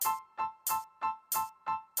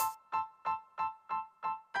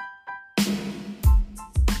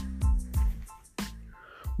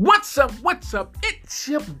What's up? What's up? It's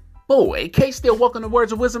your boy, K Still. Welcome to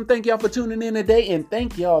Words of Wisdom. Thank y'all for tuning in today. And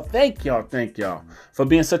thank y'all for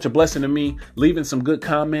being such a blessing to me, leaving some good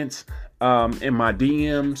comments in my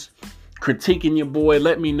DMs, critiquing your boy.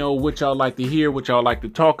 Let me know what y'all like to hear, what y'all like to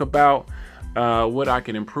talk about, what I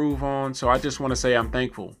can improve on. So I just want to say I'm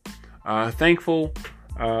thankful. Thankful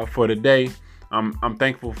for today. I'm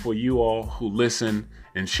thankful for you all who listen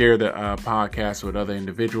and share the podcast with other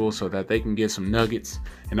individuals so that they can get some nuggets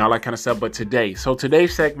and all that kind of stuff. But today's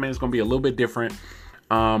segment is going to be a little bit different.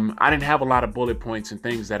 I didn't have a lot of bullet points and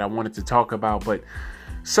things that I wanted to talk about, but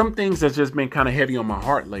some things that's just been kind of heavy on my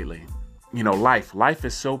heart lately. You know, life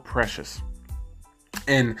is so precious.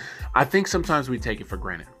 And I think sometimes we take it for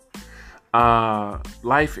granted.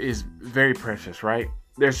 Life is very precious, right?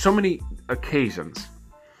 There's so many occasions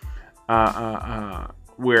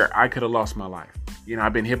where I could have lost my life. You know,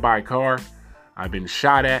 I've been hit by a car. I've been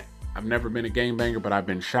shot at. I've never been a gangbanger, but I've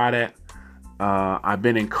been shot at. I've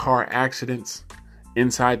been in car accidents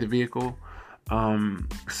inside the vehicle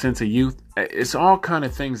since a youth. It's all kind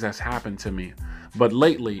of things that's happened to me. But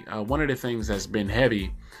lately, one of the things that's been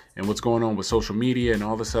heavy and what's going on with social media and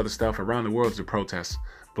all this other stuff around the world is the protests,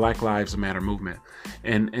 Black Lives Matter movement.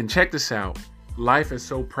 And check this out. Life is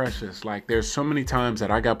so precious. Like, there's so many times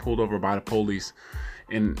that I got pulled over by the police,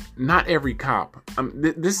 and not every cop.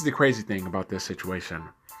 This is the crazy thing about this situation.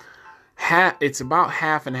 It's about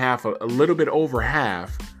half and half, a little bit over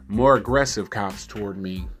half, more aggressive cops toward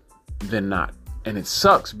me than not. And it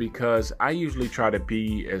sucks because I usually try to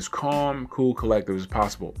be as calm, cool, collective as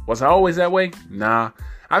possible. Was I always that way? Nah.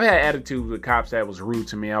 I've had attitudes with cops that was rude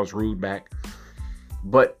to me. I was rude back.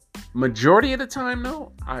 But majority of the time,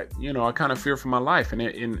 no, I kind of fear for my life,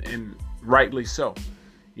 and rightly so.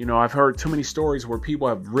 You know, I've heard too many stories where people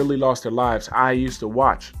have really lost their lives. I used to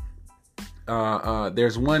watch.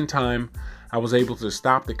 There's one time I was able to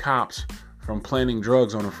stop the cops from planting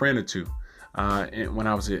drugs on a friend or two when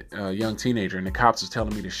I was a young teenager, and the cops was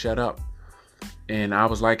telling me to shut up. And I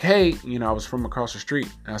was like, hey, I was from across the street.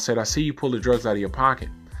 And I said, I see you pull the drugs out of your pocket.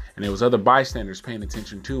 And there was other bystanders paying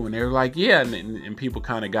attention too. And they were like, yeah. And people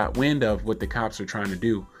kind of got wind of what the cops are trying to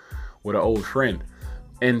do with an old friend.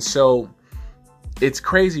 And so it's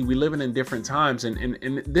crazy. We living in different times.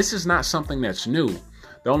 And this is not something that's new.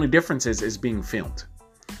 The only difference is it's being filmed,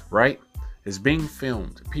 right? It's being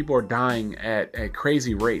filmed. People are dying at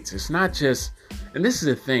crazy rates. It's not just, and this is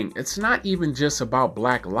the thing, it's not even just about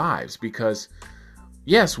Black lives, because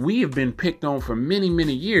yes, we have been picked on for many,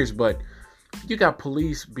 many years, but you got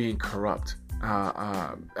police being corrupt,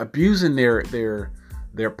 abusing their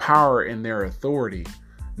power and their authority,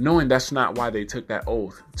 knowing that's not why they took that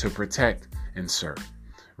oath to protect and serve,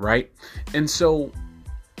 right? And so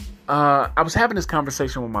I was having this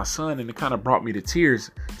conversation with my son, and it kind of brought me to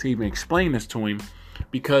tears to even explain this to him,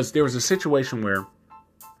 because there was a situation where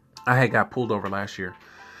I had got pulled over last year.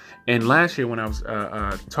 And last year when I was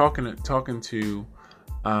talking to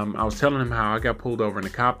I was telling him how I got pulled over, and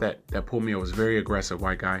the cop that pulled me over was a very aggressive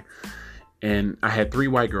white guy. And I had 3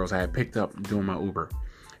 white girls I had picked up doing my Uber.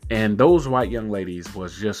 And those white young ladies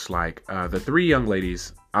was just like, the 3 young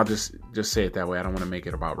ladies, I'll just say it that way. I don't want to make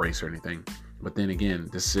it about race or anything. But then again,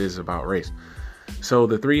 this is about race. So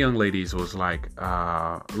the 3 young ladies was like,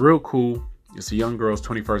 real cool. It's a young girl's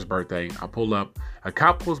 21st birthday. I pull up. A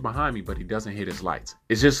cop pulls behind me, but he doesn't hit his lights.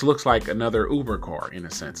 It just looks like another Uber car in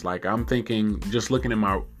a sense. Like, I'm thinking, just looking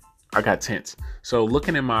at I got tints. So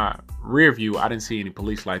looking in my rear view, I didn't see any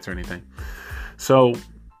police lights or anything. So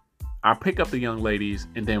I pick up the young ladies,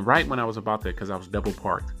 and then right when I was about to, because I was double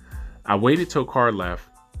parked, I waited till a car left,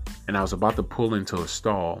 and I was about to pull into a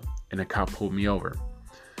stall, and the cop pulled me over.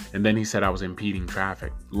 And then he said I was impeding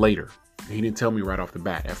traffic later. He didn't tell me right off the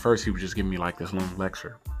bat. At first, he was just giving me like this long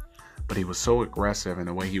lecture. But he was so aggressive in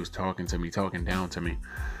the way he was talking to me, talking down to me,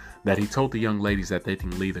 that he told the young ladies that they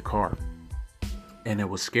can leave the car. And it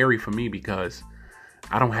was scary for me because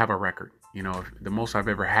I don't have a record. The most I've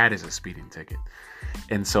ever had is a speeding ticket.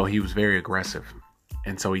 And so he was very aggressive.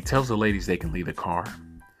 And so he tells the ladies they can leave the car.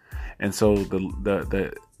 And so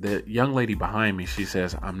the young lady behind me, she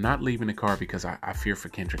says, I'm not leaving the car because I fear for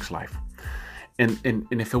Kendrick's life. And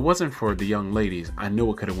if it wasn't for the young ladies, I knew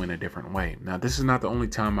it could have went a different way. Now, this is not the only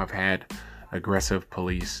time I've had aggressive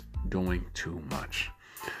police doing too much,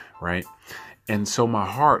 right? And so my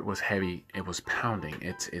heart was heavy. It was pounding.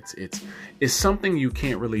 It's something you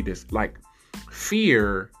can't really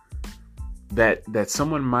fear that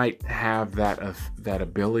someone might have that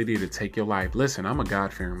ability to take your life. Listen, I'm a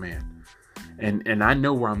God-fearing man, and I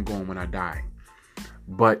know where I'm going when I die.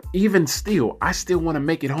 But even still, I still want to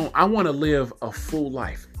make it home. I want to live a full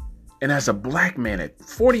life. And as a Black man at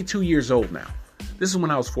 42 years old now, This is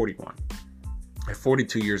when I was 41. At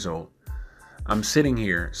 42 years old, I'm sitting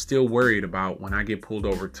here still worried about when I get pulled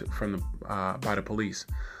over by the police,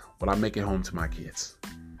 will I make it home to my kids?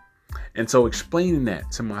 And so explaining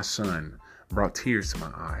that to my son brought tears to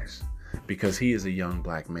my eyes, because he is a young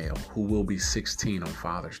black male who will be 16 on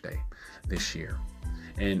Father's Day this year.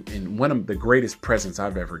 And one of the greatest presents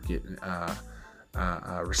I've ever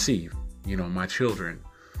received, my children,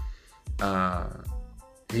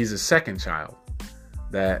 he's a second child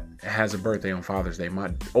that has a birthday on Father's Day.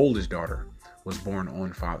 My oldest daughter was born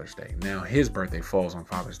on Father's Day. Now his birthday falls on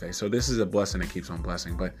Father's Day. So this is a blessing that keeps on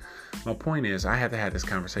blessing. But my point is, I had to have this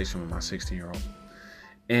conversation with my 16-year-old.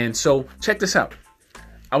 And so check this out.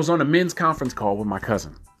 I was on a men's conference call with my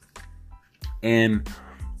cousin, and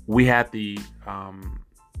we had the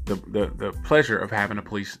pleasure of having a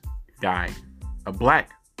police guy, a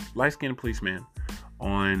black light-skinned policeman,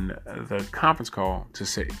 on the conference call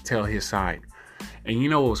to tell his side. And you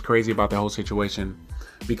know what was crazy about the whole situation?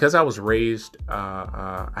 Because I was raised,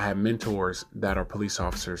 I have mentors that are police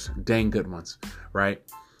officers, dang good ones, right?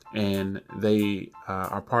 And they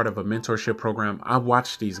are part of a mentorship program. I've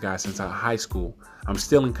watched these guys since high school. I'm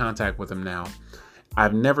still in contact with them now.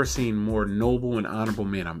 I've never seen more noble and honorable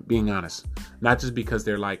men. I'm being honest. Not just because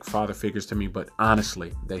they're like father figures to me, but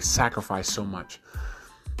honestly, they sacrifice so much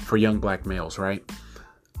for young black males, right?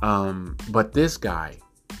 But this guy,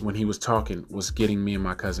 when he was talking, was getting me and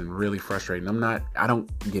my cousin really frustrated. I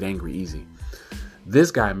don't get angry easy. This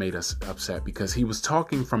guy made us upset because he was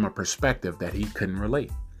talking from a perspective that he couldn't relate.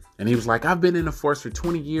 And he was like, I've been in the force for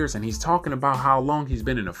 20 years. And he's talking about how long he's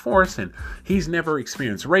been in the force, and he's never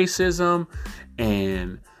experienced racism.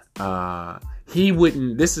 And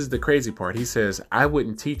this is the crazy part. He says, I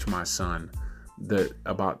wouldn't teach my son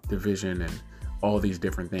about division and all these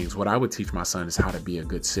different things. What I would teach my son is how to be a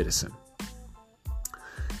good citizen.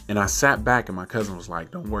 And I sat back, and my cousin was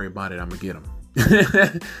like, don't worry about it, I'm gonna get him.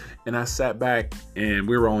 And I sat back, and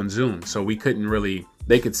we were on Zoom, so we couldn't really,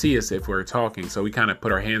 they could see us if we were talking. So we kind of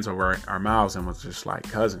put our hands over our mouths and was just like,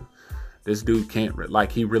 cousin, this dude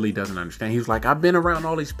he really doesn't understand. He was like, I've been around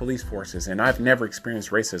all these police forces and I've never experienced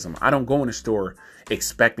racism. I don't go in the store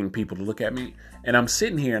expecting people to look at me. And I'm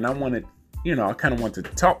sitting here and I kind of wanted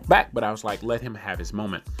to talk back, but I was like, let him have his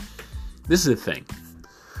moment. This is the thing.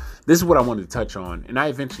 This is what I wanted to touch on. And I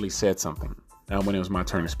eventually said something when it was my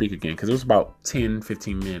turn to speak again, because it was about 10,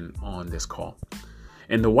 15 men on this call.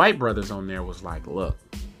 And the white brothers on there was like, look,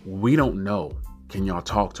 we don't know. Can y'all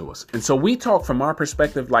talk to us? And so we talked from our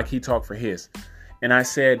perspective like he talked for his. And I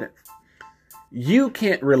said, you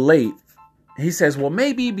can't relate. He says, well,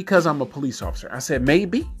 maybe because I'm a police officer. I said,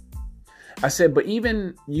 maybe. I said, but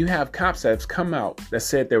even you have cops that have come out that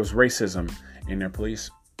said there was racism in their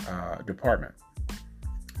police department.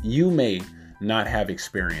 You may not have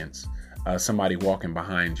experienced somebody walking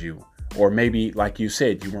behind you, or maybe, like you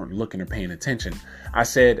said, you weren't looking or paying attention. I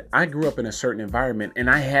said, I grew up in a certain environment and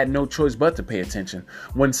I had no choice but to pay attention.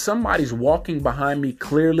 When somebody's walking behind me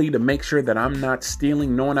clearly to make sure that I'm not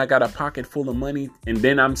stealing, knowing I got a pocket full of money, and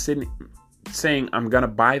then I'm sitting saying I'm going to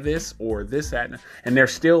buy this or this, that, and they're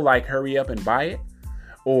still like, hurry up and buy it.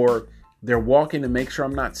 Or they're walking to make sure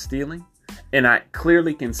I'm not stealing, and I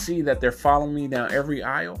clearly can see that they're following me down every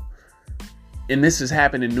aisle. And this has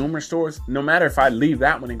happened in numerous stores. No matter if I leave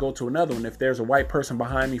that one and go to another one, if there's a white person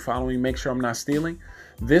behind me following me, make sure I'm not stealing.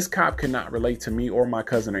 This cop could not relate to me or my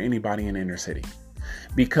cousin or anybody in the inner city,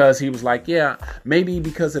 because he was like, yeah, maybe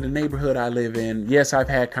because of the neighborhood I live in. Yes, I've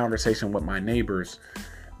had conversation with my neighbors,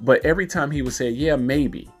 but every time he would say, yeah,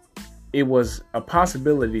 maybe, it was a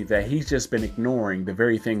possibility that he's just been ignoring the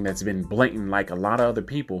very thing that's been blatant, like a lot of other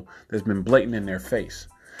people, that's been blatant in their face.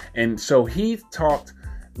 And so he talked.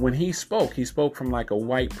 When he spoke from like a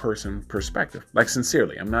white person perspective, like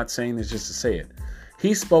sincerely. I'm not saying this just to say it.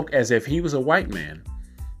 He spoke as if he was a white man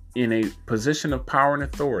in a position of power and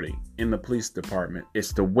authority in the police department.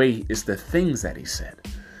 It's the things that he said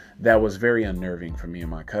that was very unnerving for me and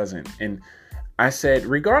my cousin. And I said,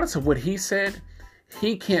 regardless of what he said,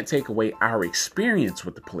 he can't take away our experience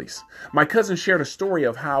with the police. My cousin shared a story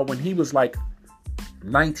of how when he was like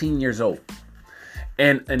 19 years old,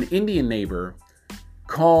 and an Indian neighbor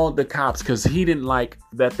called the cops because he didn't like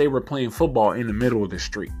that they were playing football in the middle of the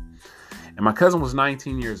street. And my cousin was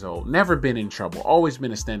 19 years old, never been in trouble, always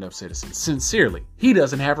been a stand-up citizen. Sincerely, he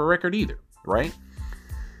doesn't have a record either, right?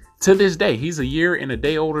 To this day, he's a year and a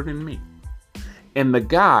day older than me. And the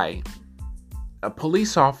guy, a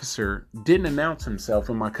police officer, didn't announce himself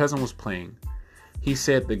when my cousin was playing. He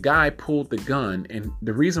said the guy pulled the gun, and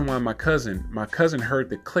the reason why my cousin heard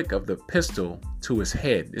the click of the pistol to his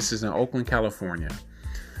head. This is in Oakland, California.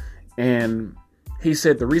 And He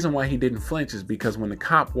said the reason why he didn't flinch is because when the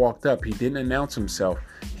cop walked up, he didn't announce himself.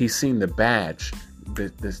 He seen the badge,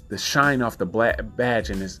 the shine off the badge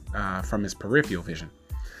in his from his peripheral vision.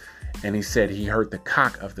 And he said he heard the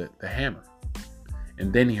cock of the hammer.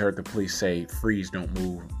 And then he heard the police say, freeze, don't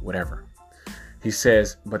move, whatever. He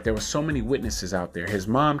says, but there were so many witnesses out there. His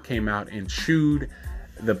mom came out and chewed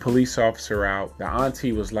the police officer out. The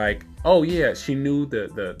auntie was like, oh yeah, she knew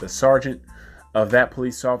the sergeant of that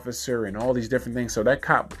police officer and all these different things. So that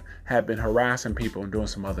cop had been harassing people and doing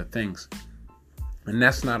some other things. And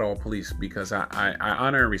that's not all police, because I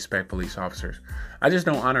honor and respect police officers. I just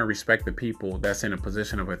don't honor and respect the people that's in a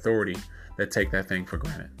position of authority that take that thing for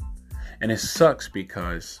granted. And it sucks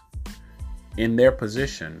because in their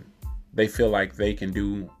position, they feel like they can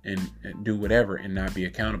do whatever and not be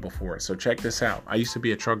accountable for it. So check this out. I used to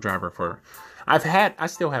be a truck driver I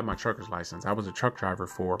still have my trucker's license. I was a truck driver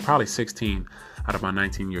for probably 16 out of my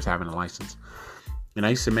 19 years having a license. And I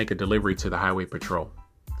used to make a delivery to the highway patrol.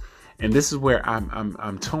 And this is where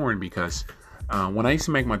I'm torn, because when I used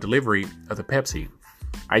to make my delivery of the Pepsi,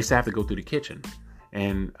 I used to have to go through the kitchen.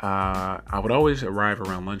 And I would always arrive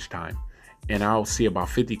around lunchtime, and I'll see about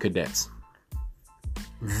 50 cadets.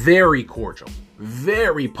 Very cordial,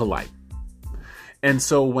 very polite. And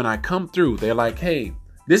so when I come through, they're like, hey,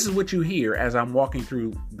 this is what you hear as I'm walking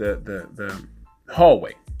through the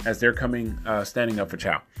hallway as they're coming, standing up for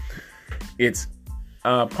chow. It's,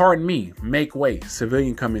 pardon me, make way,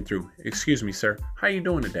 civilian coming through. Excuse me, sir. How you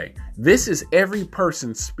doing today? This is every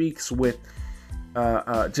person speaks with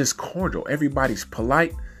just cordial. Everybody's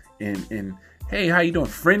polite and hey, how you doing?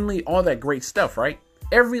 Friendly, all that great stuff, right?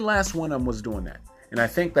 Every last one of them was doing that. And I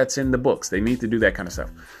think that's in the books. They need to do that kind of stuff.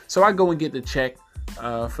 So I go and get the check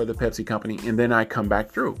for the Pepsi company, and then I come back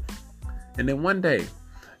through. And then one day,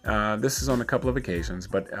 this is on a couple of occasions,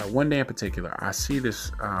 but one day in particular, I see this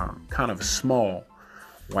kind of small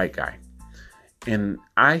white guy. And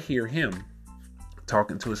I hear him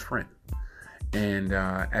talking to his friend. And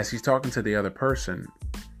as he's talking to the other person,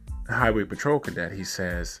 the highway patrol cadet, he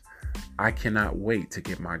says, I cannot wait to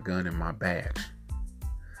get my gun and my badge,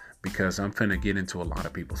 because I'm finna get into a lot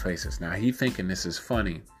of people's faces. Now he thinking this is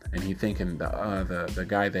funny, and he thinking the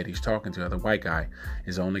guy that he's talking to, the white guy,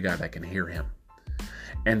 is the only guy that can hear him.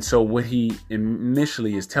 And so what he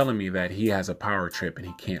initially is telling me that he has a power trip and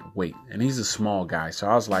he can't wait. And he's a small guy. So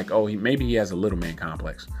I was like, oh, maybe he has a little man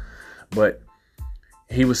complex. But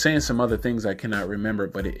he was saying some other things I cannot remember,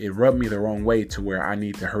 but it rubbed me the wrong way to where I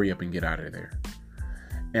need to hurry up and get out of there.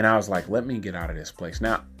 And I was like, let me get out of this place.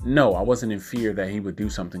 Now, no, I wasn't in fear that he would do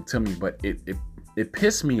something to me, but it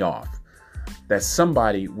pissed me off that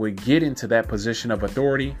somebody would get into that position of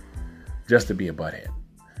authority just to be a butthead,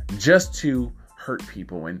 just to hurt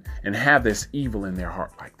people and have this evil in their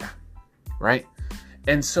heart like that, right?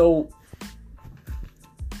 And so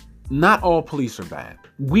not all police are bad.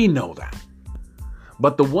 We know that.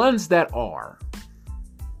 But the ones that are,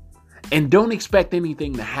 and don't expect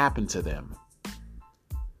anything to happen to them,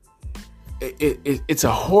 it's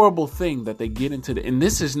a horrible thing that they get into and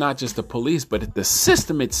this is not just the police, but the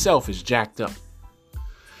system itself is jacked up.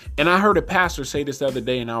 And I heard a pastor say this the other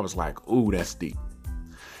day, and I was like, ooh, that's deep.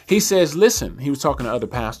 He says, listen, he was talking to other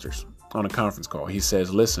pastors on a conference call. He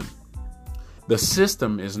says, listen, the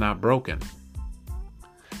system is not broken.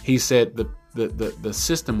 He said the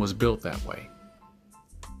system was built that way.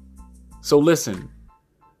 So listen,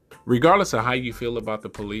 regardless of how you feel about the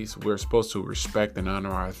police, we're supposed to respect and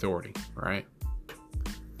honor our authority, right?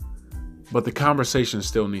 But the conversation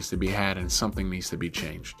still needs to be had, and something needs to be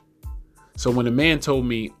changed. So when a man told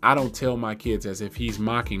me, I don't tell my kids, as if he's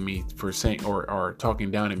mocking me for saying, or talking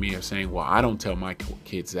down at me of saying, well, I don't tell my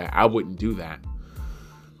kids that, I wouldn't do that.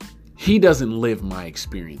 He doesn't live my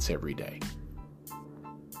experience every day.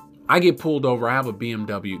 I get pulled over. I have a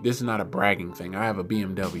BMW. This is not a bragging thing. I have a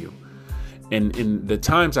BMW. And in the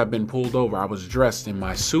times I've been pulled over, I was dressed in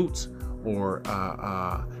my suits or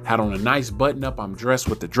had on a nice button up. I'm dressed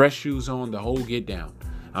with the dress shoes on, the whole get down.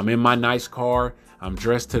 I'm in my nice car. I'm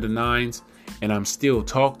dressed to the nines, and I'm still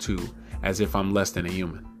talked to as if I'm less than a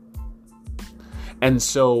human. And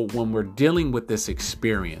so when we're dealing with this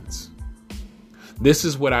experience, this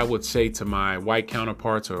is what I would say to my white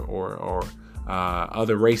counterparts or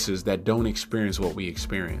other races that don't experience what we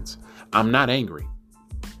experience. I'm not angry.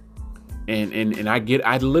 And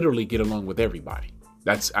I literally get along with everybody.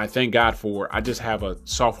 I thank God I just have a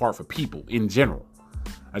soft heart for people in general.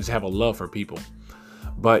 I just have a love for people.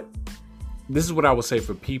 But this is what I would say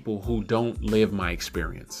for people who don't live my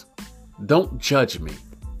experience. Don't judge me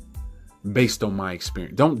based on my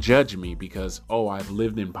experience. Don't judge me because, I've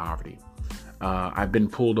lived in poverty. I've been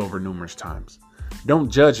pulled over numerous times. Don't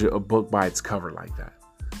judge a book by its cover like that.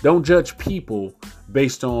 Don't judge people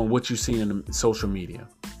based on what you see in the social media.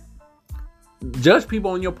 Judge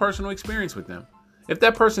people on your personal experience with them. If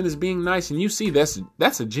that person is being nice and you see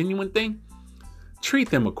that's a genuine thing, treat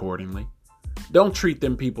them accordingly. Don't treat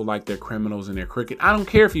them people like they're criminals and they're crooked. I don't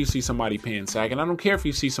care if you see somebody paying sagging. I don't care if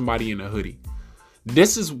you see somebody in a hoodie.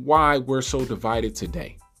 This is why we're so divided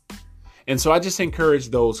today. And so I just encourage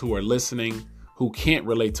those who are listening, who can't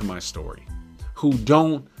relate to my story, who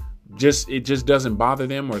it just doesn't bother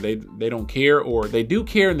them, or they don't care, or they do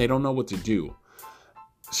care and they don't know what to do.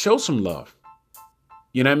 Show some love.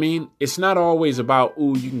 You know what I mean? It's not always about,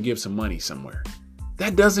 ooh, you can give some money somewhere.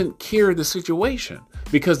 That doesn't cure the situation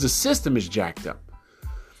because the system is jacked up.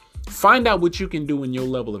 Find out what you can do in your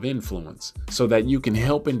level of influence so that you can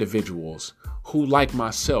help individuals who, like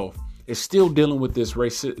myself, is still dealing with this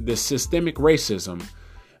systemic racism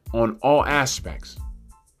on all aspects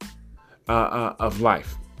of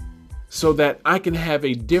life, so that I can have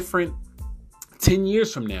a different 10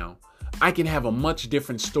 years from now. I can have a much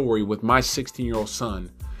different story with my 16-year-old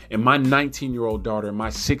son and my 19-year-old daughter and my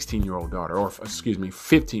 16-year-old daughter, or excuse me,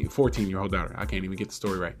 14-year-old daughter. I can't even get the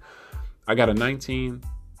story right. I got a 19,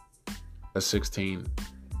 a 16,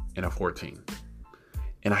 and a 14.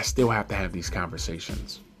 And I still have to have these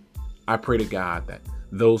conversations. I pray to God that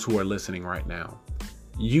those who are listening right now,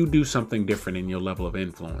 you do something different in your level of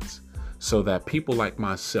influence so that people like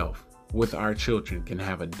myself with our children can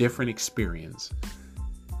have a different experience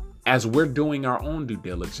as we're doing our own due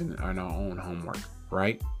diligence and our own homework,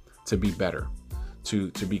 right? To be better,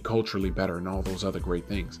 to be culturally better and all those other great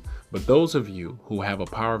things. But those of you who have a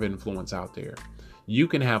power of influence out there, you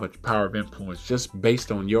can have a power of influence just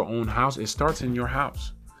based on your own house. It starts in your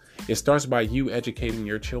house. It starts by you educating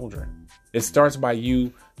your children. It starts by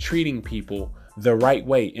you treating people the right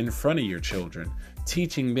way in front of your children,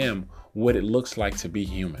 teaching them what it looks like to be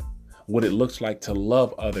human, what it looks like to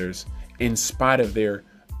love others in spite of their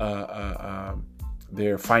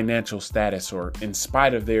financial status or in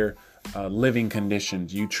spite of their living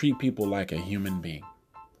conditions. You treat people like a human being.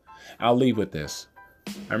 I'll leave with this.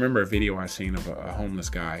 I remember a video I seen of a homeless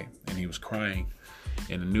guy, and he was crying,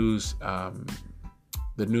 and the news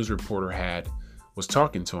reporter was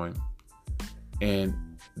talking to him, and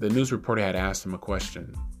the news reporter had asked him a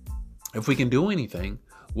question. If we can do anything,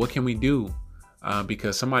 what can we do?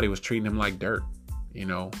 Because somebody was treating him like dirt. You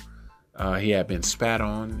know, he had been spat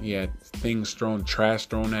on. He had trash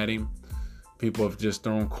thrown at him. People have just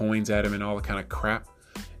thrown coins at him and all that kind of crap.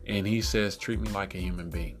 And he says, treat me like a human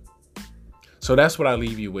being. So that's what I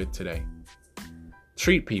leave you with today.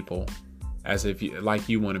 Treat people as if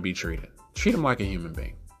you want to be treated. Treat them like a human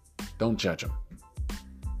being. Don't judge them.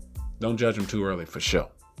 Don't judge them too early, for sure.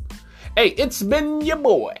 Hey, it's been your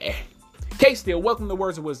boy, K Still. Welcome to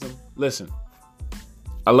Words of Wisdom. Listen,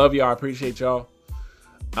 I love y'all. I appreciate y'all.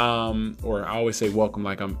 Or I always say welcome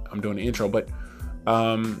like I'm doing the intro, but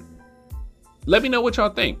let me know what y'all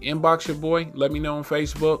think. Inbox your boy. Let me know on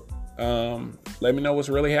Facebook. Let me know what's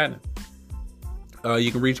really happening.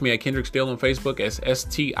 You can reach me at Kendrick Still on Facebook as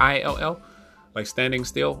STILL, like standing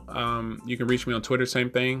still. You can reach me on Twitter, same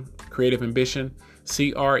thing. Creative Ambition,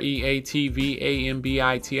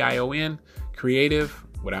 CreativeAmbition, creative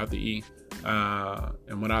without the E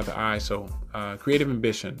and without the I. So Creative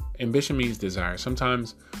Ambition. Ambition means desire.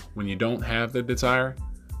 Sometimes when you don't have the desire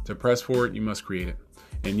to press forward, you must create it.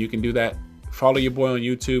 And you can do that. Follow your boy on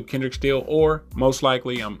YouTube, Kendrick Still, or most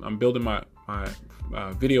likely I'm building my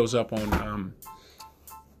videos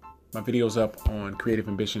up on Creative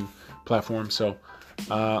Ambition platform. So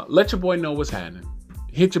let your boy know what's happening.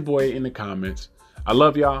 Hit your boy in the comments. I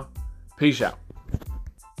love y'all. Peace out.